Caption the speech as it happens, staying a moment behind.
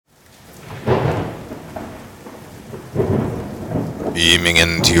beaming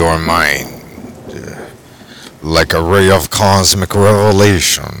into your mind like a ray of cosmic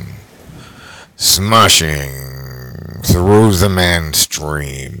revelation, smashing through the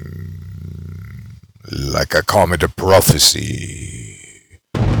mainstream like a comet of prophecy.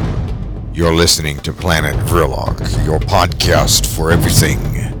 You're listening to Planet Vrilok, your podcast for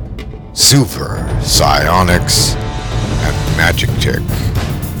everything super, psionics, and magic tech.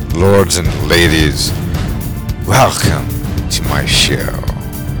 Lords and ladies, welcome to my show.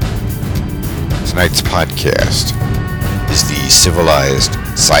 Tonight's podcast is the civilized,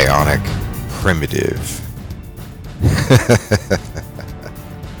 psionic, primitive.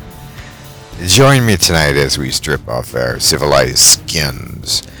 Join me tonight as we strip off our civilized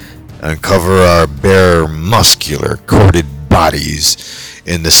skins, uncover our bare, muscular, corded bodies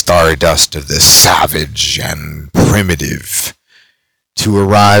in the stardust of the savage and primitive. To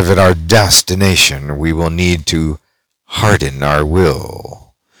arrive at our destination, we will need to harden our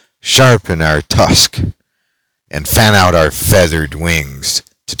will, sharpen our tusk, and fan out our feathered wings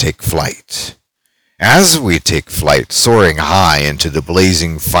to take flight. As we take flight, soaring high into the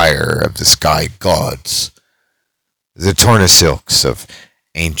blazing fire of the sky gods, the tornasilks of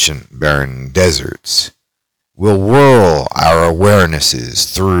ancient barren deserts will whirl our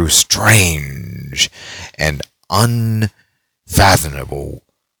awarenesses through strange and unfathomable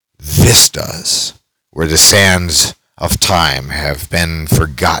vistas where the sands of time have been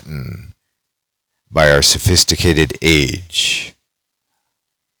forgotten by our sophisticated age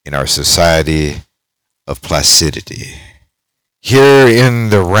in our society of placidity. Here in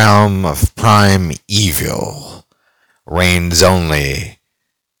the realm of prime evil reigns only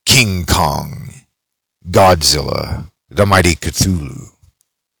King Kong, Godzilla, the mighty Cthulhu,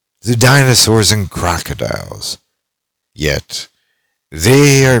 the dinosaurs and crocodiles. Yet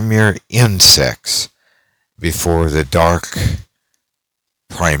they are mere insects before the dark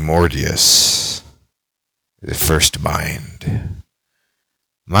Primordius, the first mind.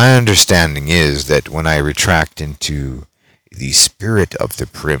 My understanding is that when I retract into the spirit of the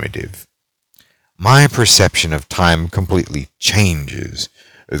primitive, my perception of time completely changes.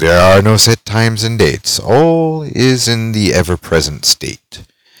 There are no set times and dates. All is in the ever-present state.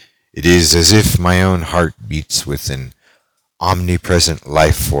 It is as if my own heart beats with an omnipresent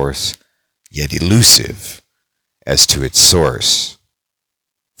life force, yet elusive as to its source.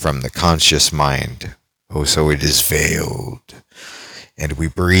 From the conscious mind, oh so it is veiled, and we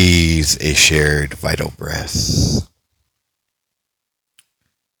breathe a shared vital breath.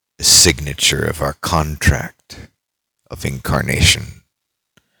 A signature of our contract of incarnation.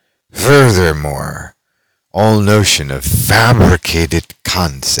 Furthermore, all notion of fabricated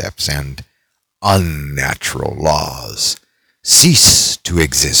concepts and unnatural laws cease to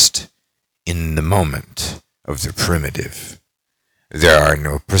exist in the moment of the primitive. There are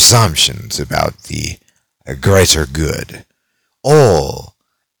no presumptions about the greater good. All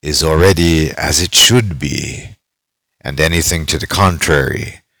is already as it should be, and anything to the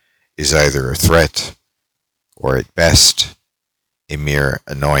contrary is either a threat or at best a mere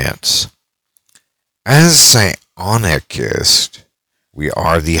annoyance. As psionicists, we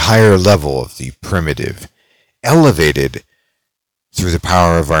are the higher level of the primitive, elevated through the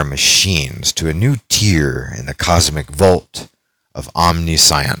power of our machines to a new tier in the cosmic vault of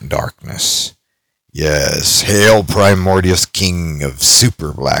omniscient darkness. Yes, hail Primordius, king of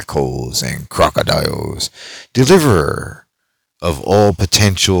super black holes and crocodiles, deliverer of all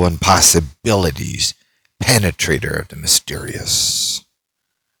potential and possibilities, penetrator of the mysterious.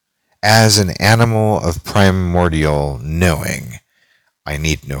 As an animal of primordial knowing, I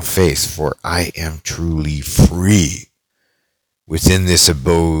need no faith, for I am truly free within this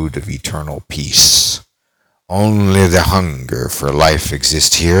abode of eternal peace. Only the hunger for life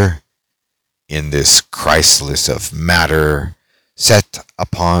exists here, in this chrysalis of matter set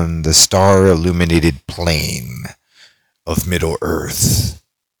upon the star-illuminated plain of Middle-earth.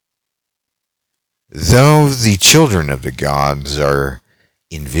 Though the children of the gods are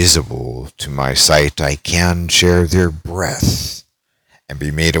invisible to my sight, I can share their breath and be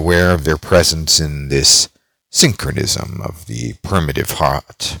made aware of their presence in this synchronism of the primitive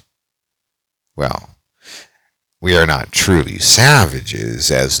heart. Well, we are not truly savages,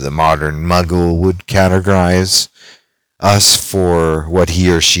 as the modern muggle would categorize us, for what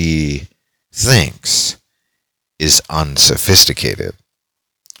he or she thinks is unsophisticated.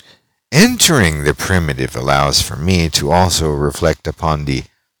 Entering the primitive allows for me to also reflect upon the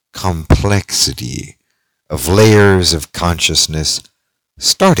complexity of layers of consciousness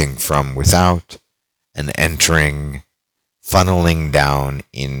starting from without and entering, funneling down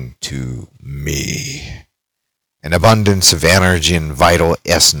into me. An abundance of energy and vital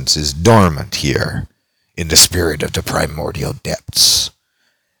essence is dormant here in the spirit of the primordial depths.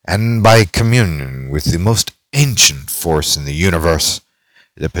 And by communion with the most ancient force in the universe,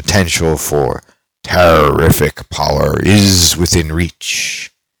 the potential for terrific power is within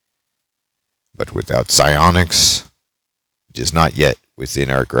reach. But without psionics, it is not yet within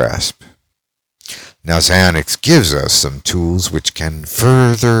our grasp. Now psionics gives us some tools which can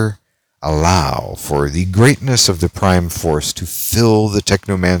further allow for the greatness of the prime force to fill the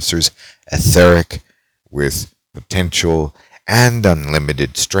technomancer's etheric with potential and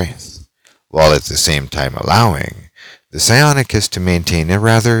unlimited strength, while at the same time allowing the psionicist to maintain a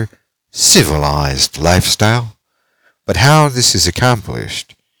rather civilized lifestyle. But how this is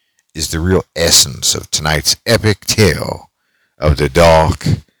accomplished is the real essence of tonight's epic tale of the dark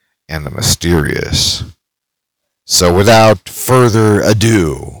and the mysterious. So without further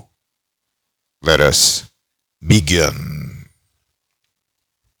ado, let us begin.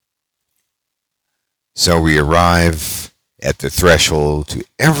 So we arrive at the threshold to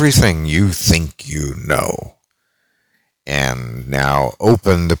everything you think you know, and now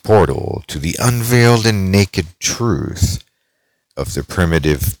open the portal to the unveiled and naked truth of the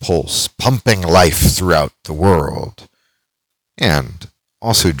primitive pulse pumping life throughout the world, and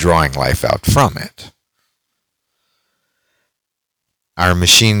also drawing life out from it. Our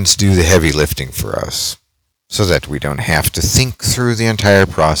machines do the heavy lifting for us, so that we don't have to think through the entire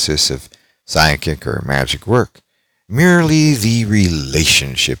process of psychic or magic work. Merely the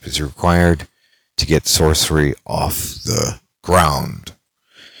relationship is required to get sorcery off the ground.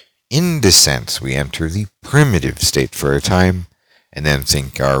 In this sense, we enter the primitive state for a time, and then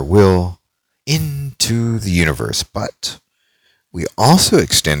think our will into the universe. But we also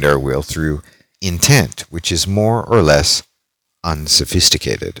extend our will through intent, which is more or less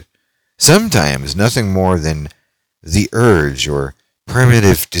unsophisticated. Sometimes nothing more than the urge or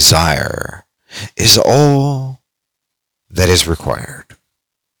primitive desire is all that is required.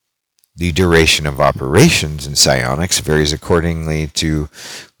 The duration of operations in psionics varies accordingly to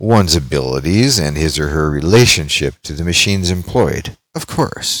one's abilities and his or her relationship to the machines employed, of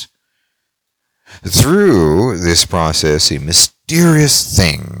course. Through this process, a mysterious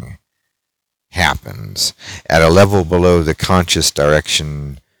thing happens at a level below the conscious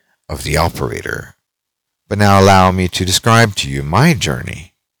direction of the operator. But now allow me to describe to you my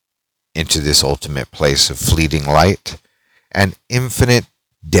journey into this ultimate place of fleeting light and infinite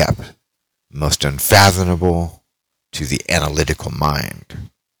depth, most unfathomable to the analytical mind.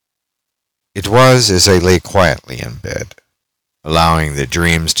 It was as I lay quietly in bed, allowing the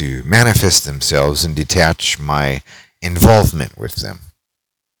dreams to manifest themselves and detach my involvement with them.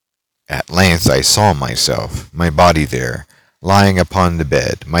 At length I saw myself, my body there, lying upon the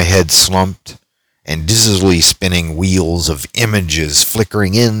bed, my head slumped, and dizzily spinning wheels of images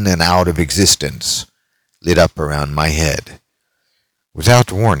flickering in and out of existence lit up around my head.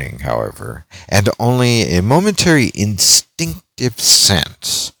 Without warning, however, and only a momentary instinctive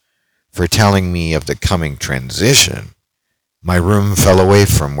sense foretelling me of the coming transition, my room fell away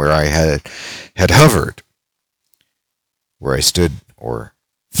from where I had hovered, where I stood or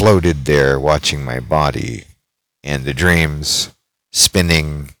floated there watching my body and the dreams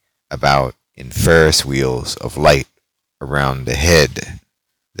spinning about in Ferris wheels of light around the head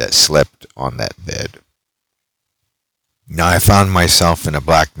that slept on that bed. Now I found myself in a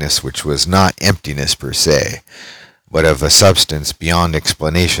blackness which was not emptiness per se, but of a substance beyond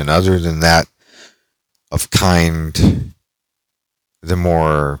explanation other than that of kind, the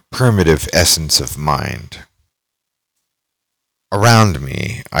more primitive essence of mind. Around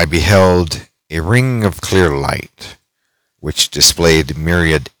me I beheld a ring of clear light, which displayed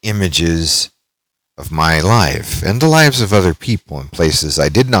myriad images of my life and the lives of other people in places I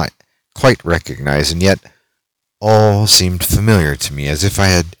did not quite recognize, and yet all seemed familiar to me, as if I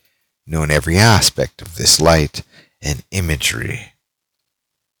had known every aspect of this light and imagery.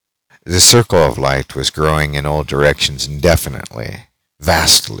 The circle of light was growing in all directions indefinitely,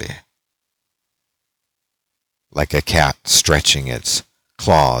 vastly, like a cat stretching its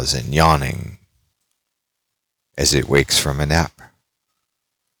claws and yawning as it wakes from a nap.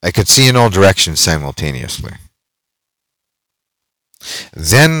 I could see in all directions simultaneously.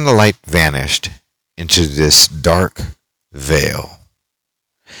 Then the light vanished into this dark veil,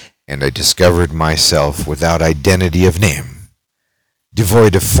 and I discovered myself without identity of name,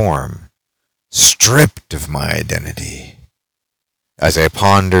 devoid of form, stripped of my identity. As I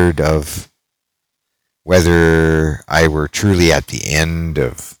pondered of whether I were truly at the end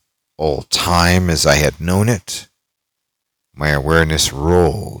of all time as I had known it, my awareness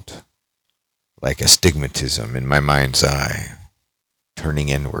rolled like astigmatism in my mind's eye, turning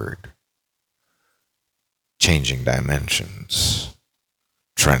inward, changing dimensions,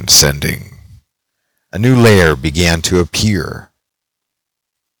 transcending. A new layer began to appear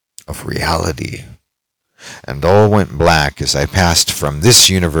of reality, and all went black as I passed from this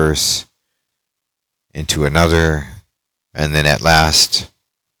universe into another, and then at last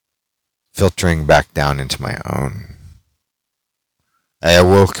filtering back down into my own. I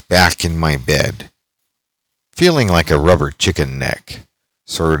awoke back in my bed, feeling like a rubber chicken neck,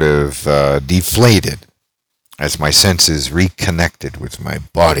 sort of deflated as my senses reconnected with my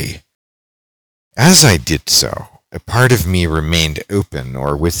body. As I did so, a part of me remained open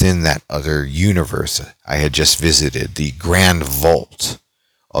or within that other universe I had just visited, the grand vault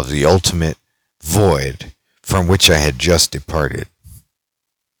of the ultimate void from which I had just departed.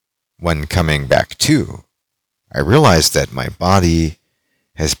 When coming back to, I realized that my body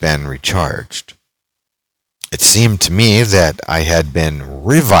has been recharged. It seemed to me that I had been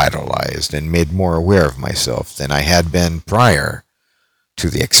revitalized and made more aware of myself than I had been prior to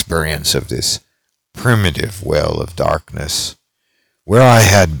the experience of this primitive well of darkness, where I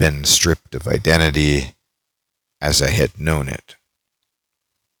had been stripped of identity as I had known it.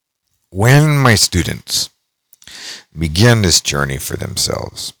 When my students begin this journey for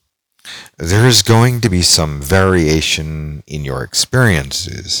themselves, there is going to be some variation in your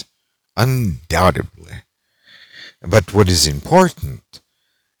experiences, undoubtedly. But what is important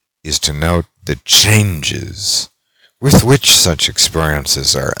is to note the changes with which such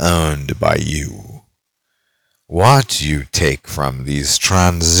experiences are owned by you. What you take from these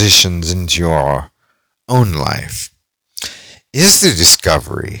transitions into your own life is the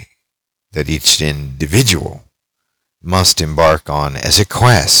discovery that each individual must embark on as a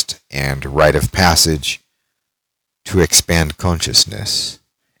quest and rite of passage to expand consciousness,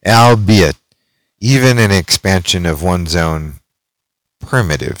 albeit even an expansion of one's own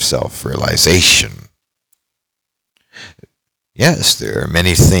primitive self-realization. Yes, there are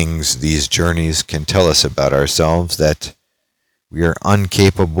many things these journeys can tell us about ourselves that we are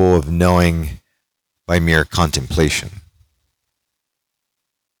incapable of knowing by mere contemplation.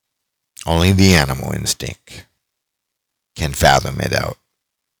 Only the animal instinct can fathom it out.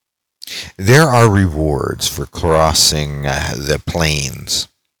 There are rewards for crossing the plains.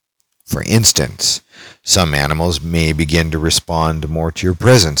 For instance, some animals may begin to respond more to your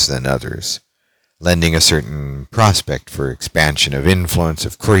presence than others, lending a certain prospect for expansion of influence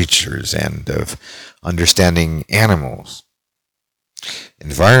of creatures and of understanding animals.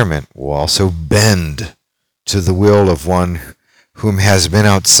 Environment will also bend to the will of one whom has been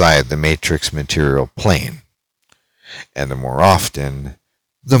outside the matrix material plane, and the more often,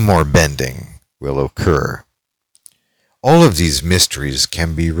 the more bending will occur. All of these mysteries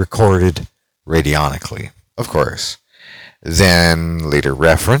can be recorded radionically, of course, then later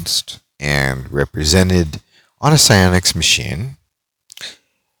referenced and represented on a psionics machine,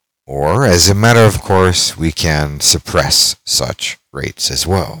 or as a matter of course, we can suppress such rates as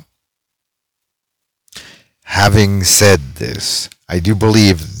well. Having said this, I do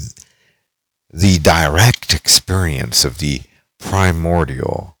believe the direct experience of the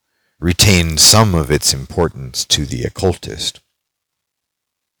primordial retains some of its importance to the occultist.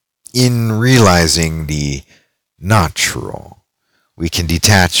 In realizing the natural, we can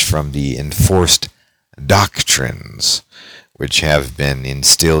detach from the enforced doctrines which have been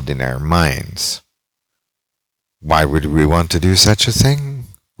instilled in our minds. Why would we want to do such a thing?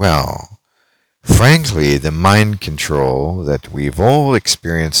 Well, frankly, the mind control that we've all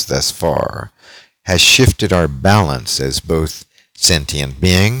experienced thus far has shifted our balance as both sentient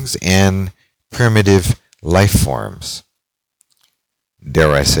beings and primitive life forms.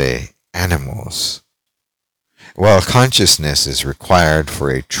 Dare I say, animals. While consciousness is required for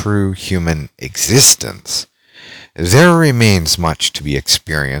a true human existence, there remains much to be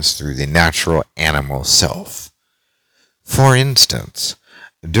experienced through the natural animal self. For instance,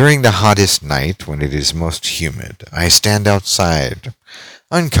 during the hottest night when it is most humid, I stand outside,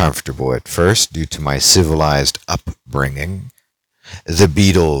 uncomfortable at first due to my civilized upbringing. The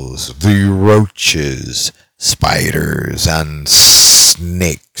beetles, the roaches, spiders, and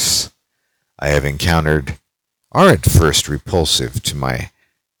snakes I have encountered are at first repulsive to my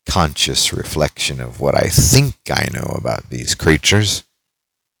conscious reflection of what I think I know about these creatures.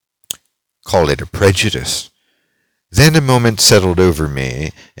 Call it a prejudice. Then a moment settled over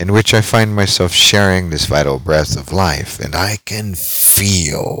me in which I find myself sharing this vital breath of life, and I can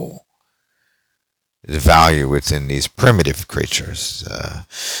feel the value within these primitive creatures,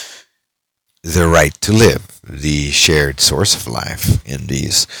 the right to live, the shared source of life in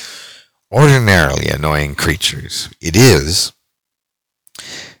these ordinarily annoying creatures. It is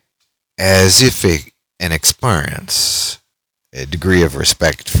as if an experience, a degree of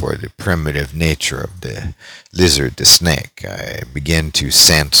respect for the primitive nature of the lizard, the snake. I begin to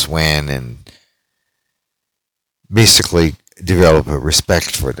sense when and basically develop a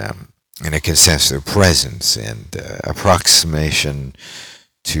respect for them. And I can sense their presence and approximation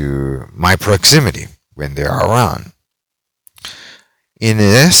to my proximity when they are around. In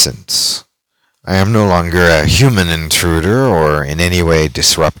essence, I am no longer a human intruder or in any way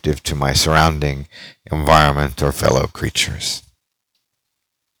disruptive to my surrounding environment or fellow creatures.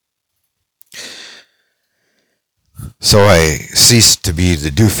 So I cease to be the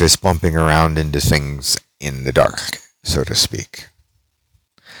doofus bumping around into things in the dark, so to speak.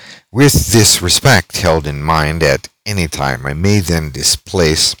 With this respect held in mind at any time, I may then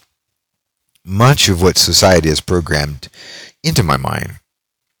displace much of what society has programmed into my mind.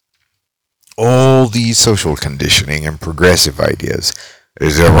 All the social conditioning and progressive ideas,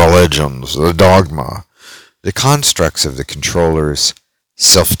 the religions, the dogma, the constructs of the controller's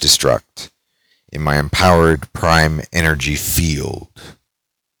self-destruct in my empowered prime energy field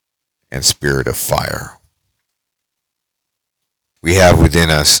and spirit of fire. We have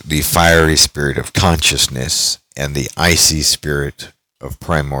within us the fiery spirit of consciousness and the icy spirit of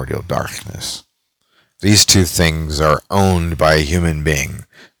primordial darkness. These two things are owned by a human being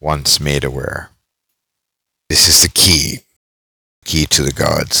once made aware. This is the key to the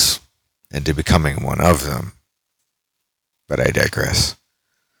gods, and to becoming one of them. But I digress.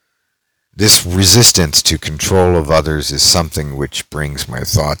 This resistance to control of others is something which brings my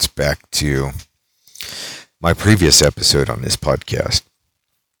thoughts back to my previous episode on this podcast.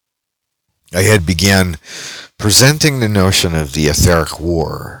 I had began presenting the notion of the etheric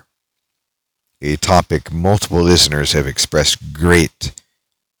war, a topic multiple listeners have expressed great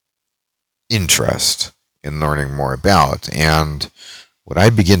interest in learning more about, and what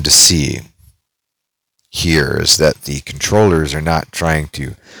I begin to see here is that the controllers are not trying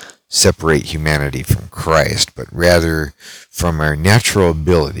to separate humanity from Christ, but rather from our natural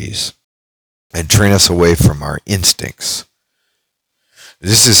abilities and train us away from our instincts.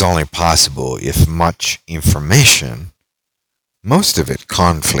 This is only possible if much information, most of it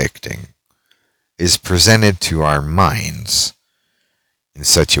conflicting, is presented to our minds in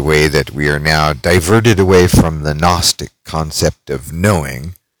such a way that we are now diverted away from the Gnostic concept of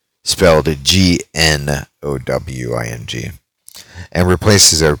knowing, spelled Gnowing, and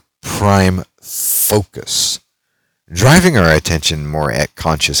replaces our prime focus, driving our attention more at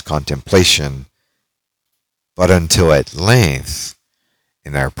conscious contemplation, but until at length,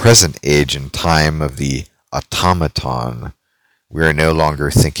 in our present age and time of the automaton, we are no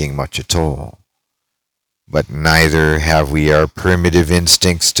longer thinking much at all. But neither have we our primitive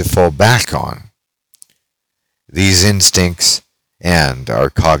instincts to fall back on. These instincts and our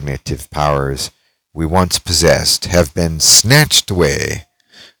cognitive powers we once possessed have been snatched away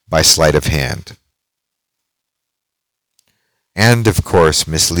by sleight of hand, and of course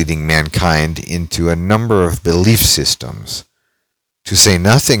misleading mankind into a number of belief systems, to say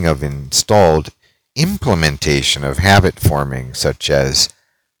nothing of installed implementation of habit forming such as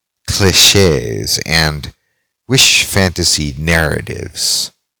cliches and wish fantasy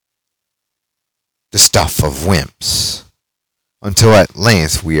narratives, the stuff of wimps, until at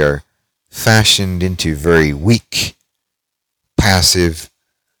length we are fashioned into very weak, passive,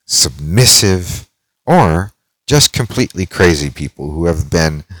 submissive, or just completely crazy people who have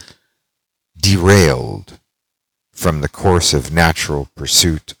been derailed from the course of natural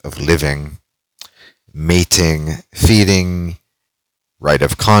pursuit of living, mating, feeding, rite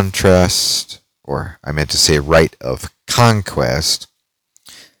of contrast, or I meant to say rite of conquest,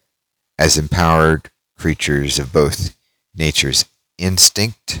 as empowered creatures of both nature's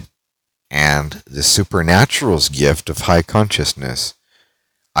instinct and the supernatural's gift of high consciousness,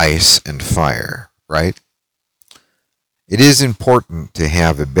 ice and fire, right? It is important to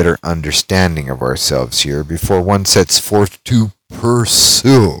have a better understanding of ourselves here before one sets forth to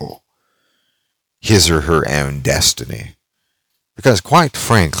pursue his or her own destiny. Because quite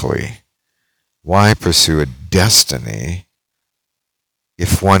frankly, why pursue a destiny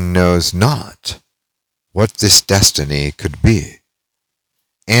if one knows not what this destiny could be?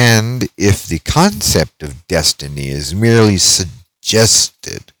 And if the concept of destiny is merely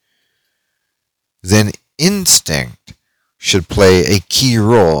suggested, then instinct should play a key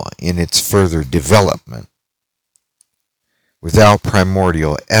role in its further development. Without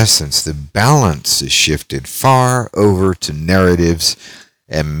primordial essence, the balance is shifted far over to narratives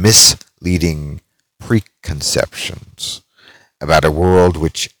and misleading preconceptions about a world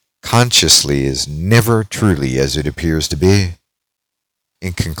which consciously is never truly as it appears to be.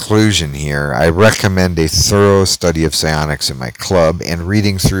 In conclusion here, I recommend a thorough study of psionics in my club and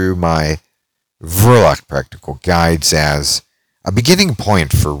reading through my Verloc Practical Guides as a beginning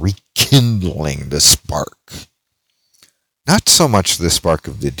point for rekindling the spark. Not so much the spark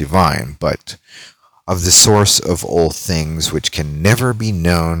of the divine, but of the source of all things which can never be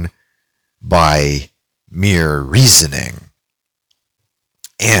known by mere reasoning,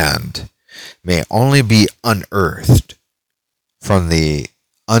 and may only be unearthed from the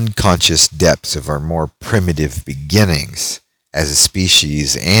unconscious depths of our more primitive beginnings as a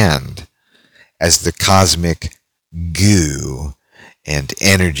species and as the cosmic goo and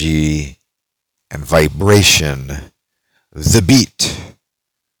energy and vibration, the beat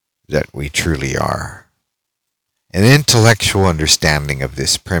that we truly are. An intellectual understanding of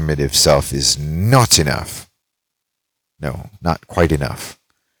this primitive self is not enough. No, not quite enough.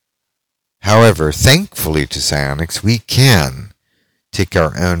 However, thankfully to psionics, we can take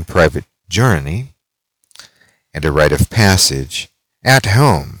our own private journey and a rite of passage at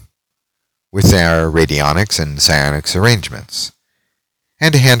home with our radionics and psionics arrangements,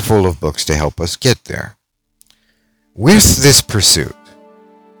 and a handful of books to help us get there. With this pursuit,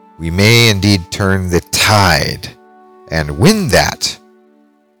 we may indeed turn the tide and win that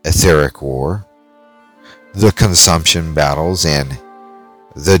etheric war, the consumption battles, and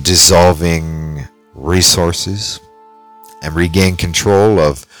the dissolving resources, and regain control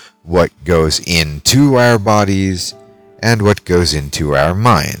of what goes into our bodies and what goes into our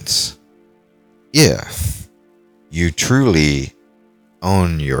minds. If you truly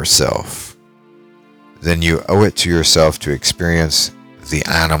own yourself, then you owe it to yourself to experience the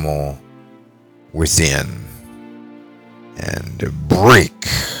animal within and break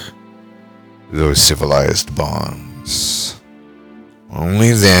those civilized bonds.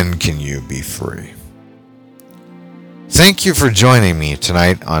 Only then can you be free. Thank you for joining me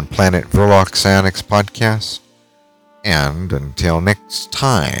tonight on Planet Verloc Psionics Podcast. And until next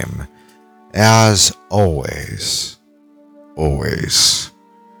time, as always,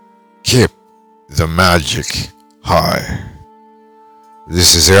 keep the magic high.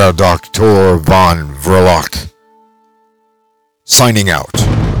 This is Herr Dr. von Verloc, signing out.